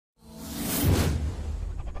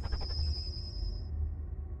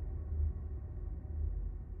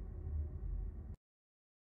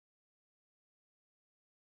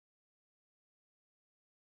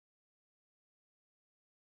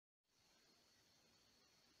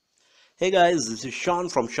Hey guys, this is Sean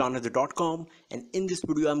from seanhazard.com, and in this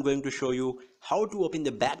video I'm going to show you how to open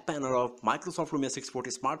the back panel of Microsoft Lumia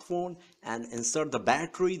 640 smartphone and insert the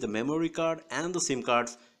battery, the memory card and the SIM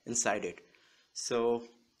cards inside it. So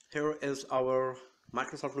here is our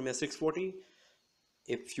Microsoft Lumia 640.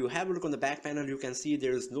 If you have a look on the back panel, you can see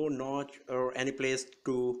there is no notch or any place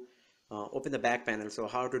to open the back panel. So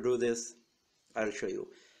how to do this, I'll show you.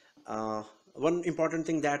 One important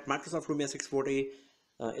thing that Microsoft Lumia 640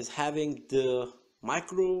 is having the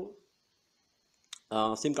micro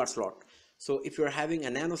SIM card slot. So if you're having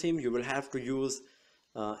a nano SIM, you will have to use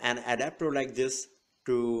an adapter like this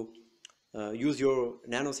to use your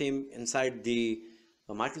nano SIM inside the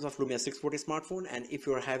Microsoft Lumia 640 smartphone. And if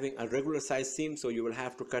you're having a regular size SIM, so you will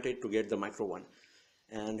have to cut it to get the micro one.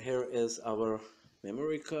 And here is our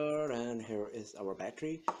memory card and here is our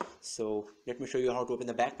battery. So let me show you how to open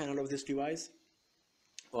the back panel of this device.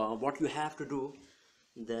 What you have to do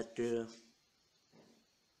that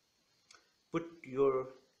put your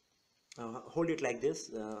hold it like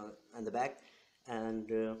this on the back and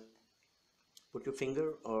put your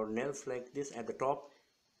finger or nails like this at the top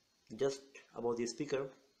just above the speaker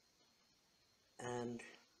and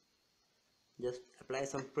just apply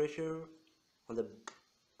some pressure on the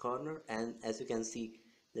corner, and as you can see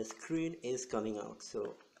the screen is coming out.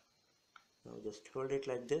 So now just hold it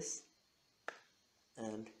like this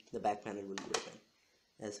and the back panel will be open.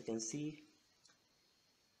 As you can see,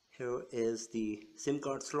 here is the SIM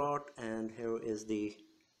card slot and here is the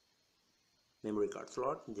memory card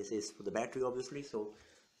slot. This is for the battery obviously, so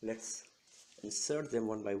let's insert them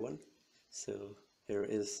one by one. So here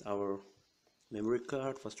is our memory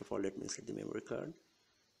card. First of all, let me insert the memory card.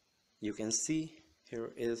 You can see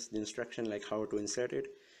here is the instruction like how to insert it.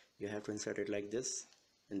 You have to insert it like this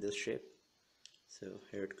in this shape. So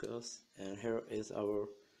here it goes, and here is our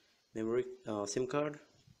memory SIM card.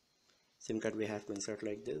 SIM card we have to insert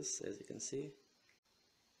like this, as you can see.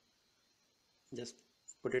 Just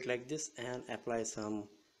put it like this and apply some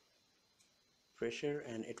pressure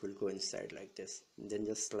and it will go inside like this, and then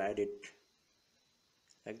just slide it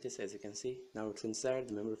like this, as you can see. Now it's inside,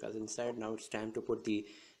 the memory card is inside. Now it's time to put the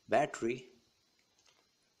battery.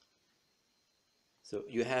 So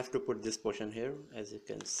you have to put this portion here, as you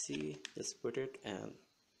can see. Just put it and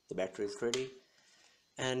the battery is ready.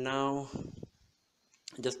 And now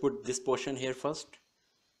just put this portion here first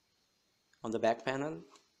on the back panel,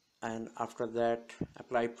 and after that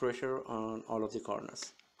apply pressure on all of the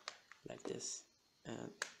corners like this,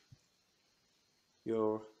 and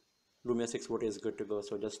your Lumia 640 is good to go.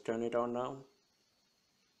 So just turn it on now.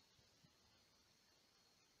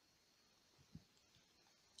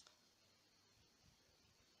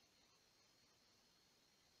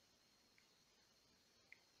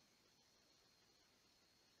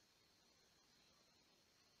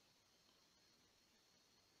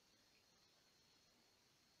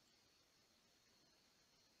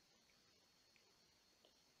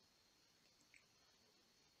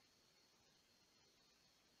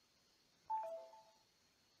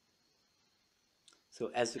 So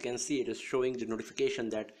as you can see, it is showing the notification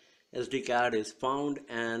that SD card is found,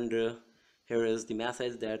 and here is the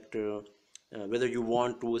message that whether you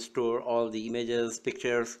want to store all the images,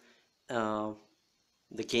 pictures, the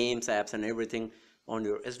games, apps and everything on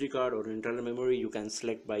your SD card or internal memory. You can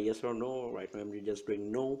select by yes or no. Right now I'm just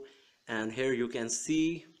doing no, and here you can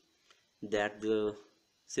see that the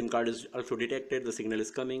SIM card is also detected. The signal is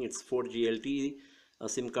coming. It's 4G LTE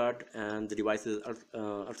SIM card, and the device is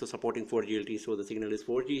also supporting 4G LTE, so the signal is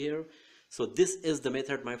 4G here. So this is the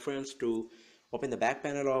method, my friends, to open the back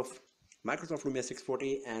panel of Microsoft Lumia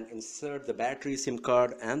 640 and insert the battery, SIM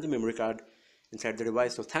card and the memory card inside the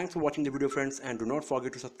device. So thanks for watching the video, friends, and do not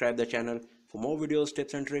forget to subscribe the channel for more videos,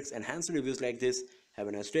 tips and tricks and hands-on reviews like this. Have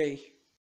a nice day.